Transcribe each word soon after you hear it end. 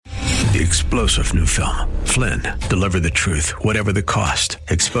The explosive new film, Flynn, deliver the truth, whatever the cost,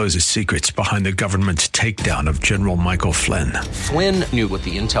 exposes secrets behind the government's takedown of General Michael Flynn. Flynn knew what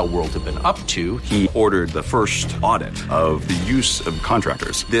the intel world had been up to. He ordered the first audit of the use of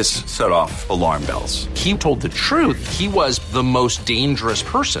contractors. This set off alarm bells. He told the truth. He was the most dangerous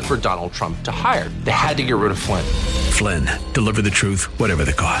person for Donald Trump to hire. They had to get rid of Flynn. Flynn, deliver the truth, whatever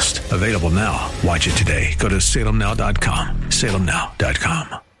the cost. Available now. Watch it today. Go to salemnow.com.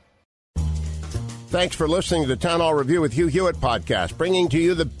 salemnow.com. Thanks for listening to the Town Hall Review with Hugh Hewitt podcast, bringing to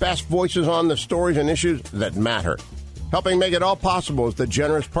you the best voices on the stories and issues that matter. Helping make it all possible is the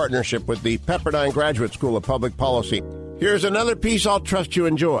generous partnership with the Pepperdine Graduate School of Public Policy. Here's another piece I'll trust you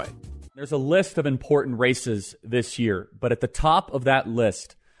enjoy. There's a list of important races this year, but at the top of that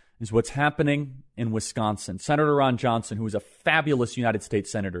list is what's happening in Wisconsin. Senator Ron Johnson, who is a fabulous United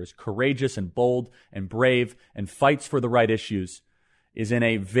States senator, is courageous and bold and brave and fights for the right issues, is in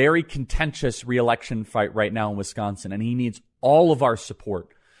a very contentious re-election fight right now in Wisconsin, and he needs all of our support.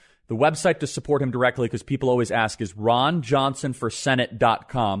 The website to support him directly, because people always ask, is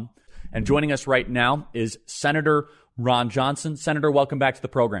ronjohnsonforsenate.com. And joining us right now is Senator Ron Johnson. Senator, welcome back to the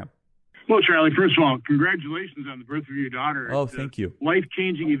program. Well, Charlie, first of all, congratulations on the birth of your daughter. Oh, it's thank you.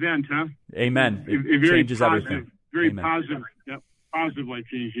 Life-changing event, huh? Amen. It very changes positive, everything. Very Amen. positive. Yep. Positive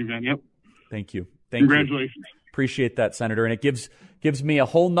life-changing event. Yep. Thank you. Congratulations. Appreciate that, Senator. And it gives me a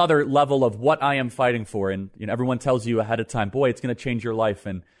whole nother level of what I am fighting for. And everyone tells you ahead of time, boy, it's going to change your life.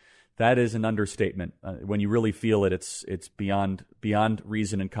 And that is an understatement. When you really feel it, it's beyond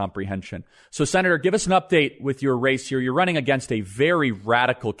reason and comprehension. So, Senator, give us an update with your race here. You're running against a very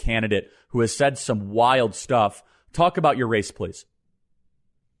radical candidate who has said some wild stuff. Talk about your race, please.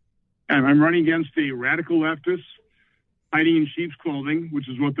 I'm running against a radical leftist hiding in sheep's clothing, which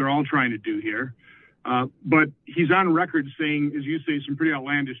is what they're all trying to do here. But he's on record saying, as you say, some pretty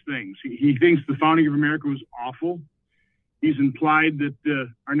outlandish things. He thinks the founding of America was awful. He's implied that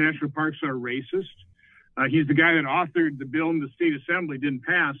our national parks are racist. He's the guy that authored the bill in the state assembly, didn't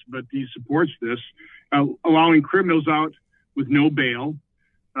pass, but he supports this, allowing criminals out with no bail.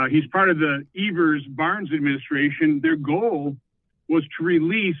 He's part of the Evers-Barnes administration. Their goal was to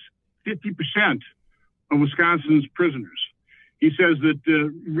release 50% of Wisconsin's prisoners. He says that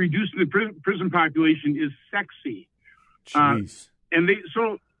reducing the prison population is sexy. Jeez. And they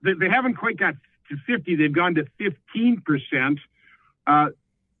haven't quite got to 50. They've gone to 15%.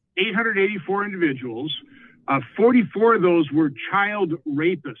 884 individuals. 44 of those were child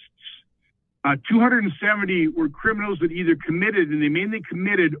rapists. 270 were criminals that either committed, and they mainly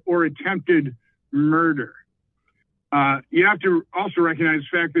committed, or attempted murder. You have to also recognize the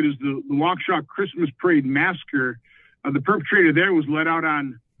fact that as the Waukesha Christmas Parade massacre, the perpetrator there was let out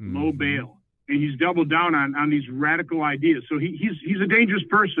on low bail, and he's doubled down on these radical ideas. So he's a dangerous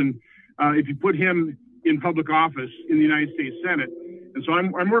person if you put him in public office in the United States Senate. And so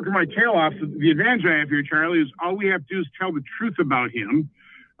I'm working my tail off. The advantage I have here, Charlie, is all we have to do is tell the truth about him.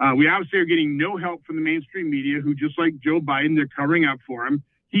 We obviously are getting no help from the mainstream media, who, just like Joe Biden, they're covering up for him.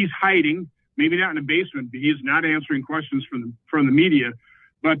 He's hiding, maybe not in a basement, but he's not answering questions from the media.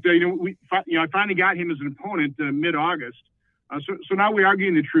 But I finally got him as an opponent mid-August. So now we are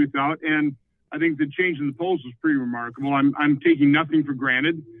getting the truth out, and I think the change in the polls was pretty remarkable. I'm taking nothing for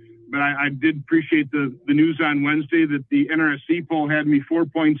granted, but I did appreciate the news on Wednesday that the NRSC poll had me 4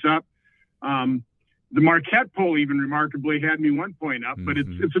 points up. The Marquette poll, even remarkably, had me 1 point up. But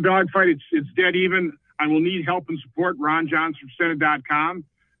it's a dogfight. It's dead even. I will need help and support. RonJohnsonForSenate.com.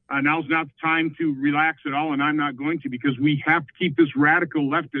 Now's not the time to relax at all, and I'm not going to, because we have to keep this radical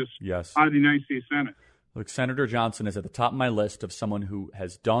leftist out of the United States Senate. Look, Senator Johnson is at the top of my list of someone who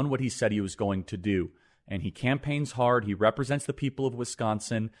has done what he said he was going to do. And he campaigns hard. He represents the people of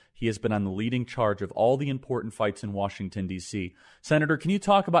Wisconsin. He has been on the leading charge of all the important fights in Washington, D.C. Senator, can you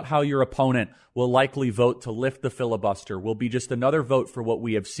talk about how your opponent will likely vote to lift the filibuster? Will be just another vote for what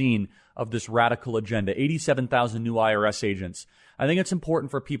we have seen of this radical agenda, 87,000 new IRS agents. I think it's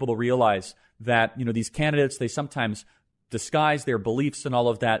important for people to realize that, these candidates, they sometimes disguise their beliefs and all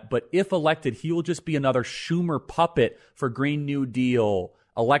of that. But if elected, he will just be another Schumer puppet for Green New Deal,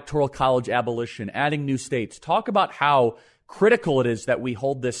 Electoral College abolition, adding new states. Talk about how critical it is that we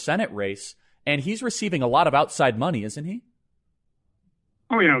hold this Senate race. And he's receiving a lot of outside money, isn't he?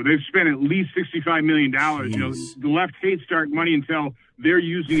 Oh, yeah. They've spent at least $65 million. The left hates dark money until they're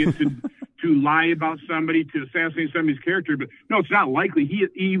using it to lie about somebody, to assassinate somebody's character. But no, it's not likely.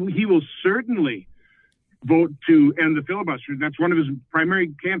 He will certainly vote to end the filibuster. That's one of his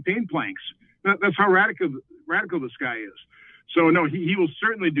primary campaign planks. That's how radical this guy is. So, no, he will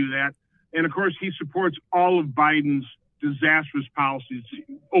certainly do that. And, of course, he supports all of Biden's disastrous policies.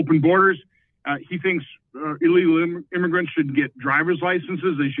 Open borders. He thinks illegal immigrants should get driver's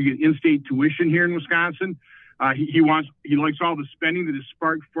licenses. They should get in-state tuition here in Wisconsin. He likes all the spending that has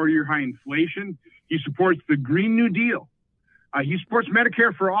sparked 4-year high inflation. He supports the Green New Deal. He supports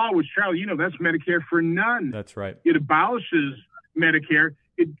Medicare for all, which, Charlie, that's Medicare for none. That's right. It abolishes Medicare.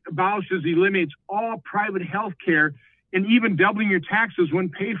 It eliminates all private health care, and even doubling your taxes when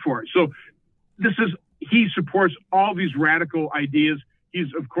paid for it. So he supports all these radical ideas. He's,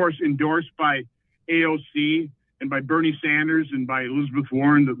 of course, endorsed by AOC and by Bernie Sanders and by Elizabeth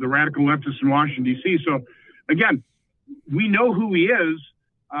Warren, the radical leftists in Washington, D.C. So, again, we know who he is,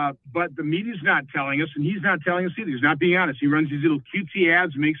 but the media's not telling us, and he's not telling us either. He's not being honest. He runs these little cutesy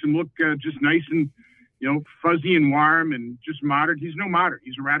ads, makes them look just nice and, fuzzy and warm and just moderate. He's no moderate.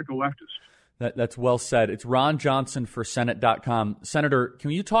 He's a radical leftist. That's well said. It's Ron Johnson for Senate.com. Senator, can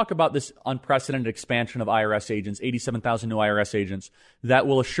you talk about this unprecedented expansion of IRS agents, 87,000 new IRS agents that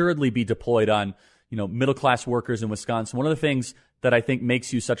will assuredly be deployed on, middle-class workers in Wisconsin? One of the things that I think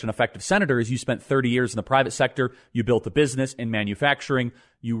makes you such an effective senator is you spent 30 years in the private sector. You built a business in manufacturing.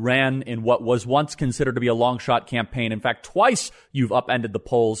 You ran in what was once considered to be a long shot campaign. In fact, twice you've upended the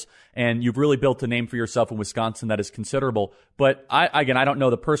polls, and you've really built a name for yourself in Wisconsin that is considerable. But I don't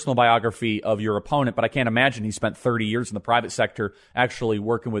know the personal biography of your opponent, but I can't imagine he spent 30 years in the private sector actually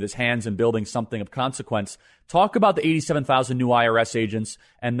working with his hands and building something of consequence. Talk about the 87,000 new IRS agents,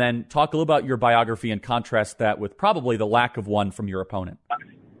 and then talk a little about your biography and contrast that with probably the lack of one from your opponent.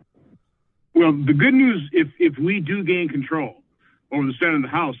 Well, the good news, if we do gain control over the Senate and the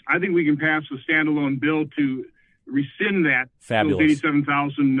House, I think we can pass a standalone bill to rescind that. Fabulous. Those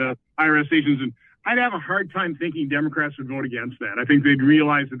 87,000 IRS agents. And I'd have a hard time thinking Democrats would vote against that. I think they'd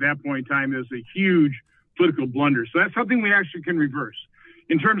realize at that point in time there's a huge political blunder. So that's something we actually can reverse.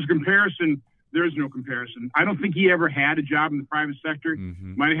 In terms of comparison, there is no comparison. I don't think he ever had a job in the private sector.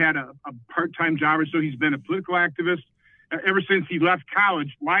 Mm-hmm. Might have had a part-time job or so. He's been a political activist ever since he left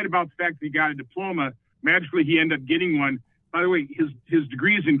college, lied about the fact that he got a diploma. Magically, he ended up getting one. By the way, his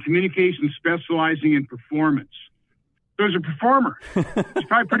degree is in communication, specializing in performance. So he's a performer. He's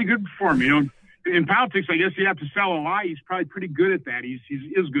probably a pretty good performer. In politics, I guess you have to sell a lie. He's probably pretty good at that. He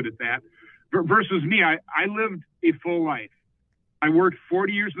is good at that. Versus me, I lived a full life. I worked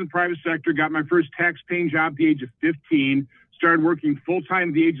 40 years in the private sector, got my first tax-paying job at the age of 15, started working full-time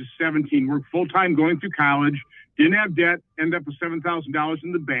at the age of 17, worked full-time going through college, didn't have debt, ended up with $7,000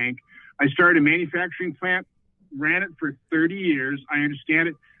 in the bank. I started a manufacturing plant, ran it for 30 years. I understand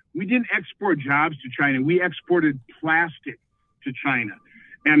it. We didn't export jobs to China. We exported plastic to China.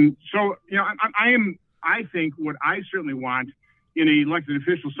 And so, I think what I certainly want in an elected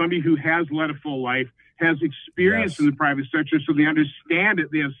official, somebody who has led a full life, has experience in the private sector, so they understand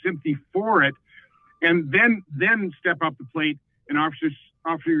it, they have sympathy for it, and then step up the plate and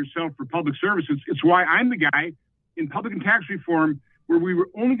offer yourself for public service. It's why I'm the guy in public and tax reform where we were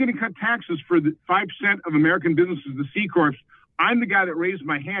only going to cut taxes for the 5% of American businesses, the C Corps. I'm the guy that raised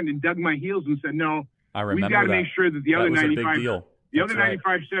my hand and dug my heels and said, no, we've got to make sure that the other 95%.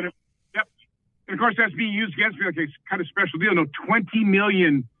 Yep. And of course, that's being used against me like a kind of special deal. No, 20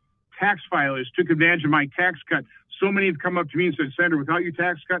 million tax filers took advantage of my tax cut. So many have come up to me and said, Senator, without your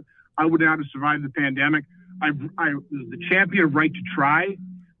tax cut, I would not have survived the pandemic. I was the champion of right to try,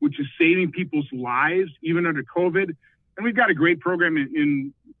 which is saving people's lives, even under COVID. And we've got a great program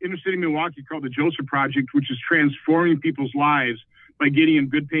in inner city Milwaukee called the Joseph Project, which is transforming people's lives by getting them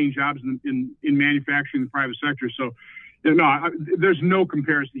good paying jobs in manufacturing in the private sector. So, there's no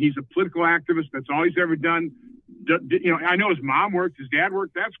comparison. He's a political activist. That's all he's ever done. I know his mom worked, his dad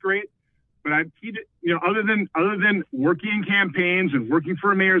worked. That's great. But other than working in campaigns and working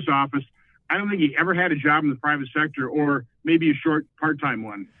for a mayor's office, I don't think he ever had a job in the private sector, or maybe a short part-time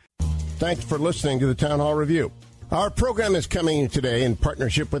one. Thanks for listening to the Town Hall Review. Our program is coming today in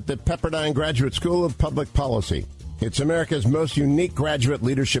partnership with the Pepperdine Graduate School of Public Policy. It's America's most unique graduate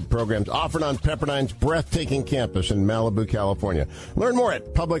leadership programs offered on Pepperdine's breathtaking campus in Malibu, California. Learn more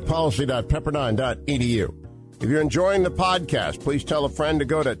at publicpolicy.pepperdine.edu. If you're enjoying the podcast, please tell a friend to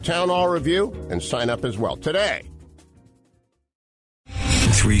go to Town Hall Review and sign up as well today.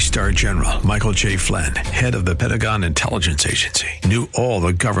 3-star General Michael J. Flynn, head of the Pentagon Intelligence Agency, knew all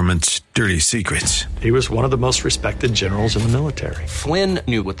the government's dirty secrets. He was one of the most respected generals in the military. Flynn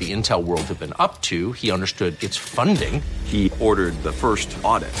knew what the intel world had been up to. He understood its funding. He ordered the first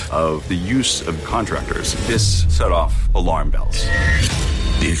audit of the use of contractors. This set off alarm bells.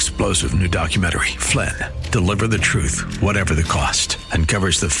 The explosive new documentary, Flynn, Deliver the Truth, Whatever the Cost,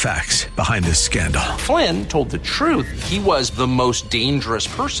 uncovers the facts behind this scandal. Flynn told the truth. He was the most dangerous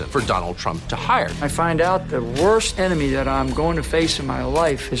person for Donald Trump to hire. I find out the worst enemy that I'm going to face in my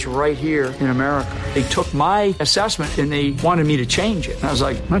life is right here in America. They took my assessment and they wanted me to change it. And I was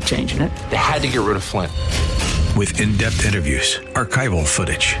like, I'm not changing it. They had to get rid of Flynn. With in-depth interviews, archival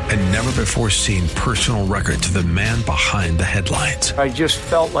footage, and never-before-seen personal records of the man behind the headlines. I just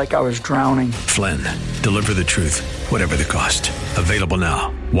felt like I was drowning. Flynn, Deliver the Truth, Whatever the Cost. Available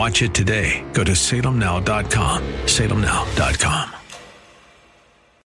now. Watch it today. Go to salemnow.com. salemnow.com.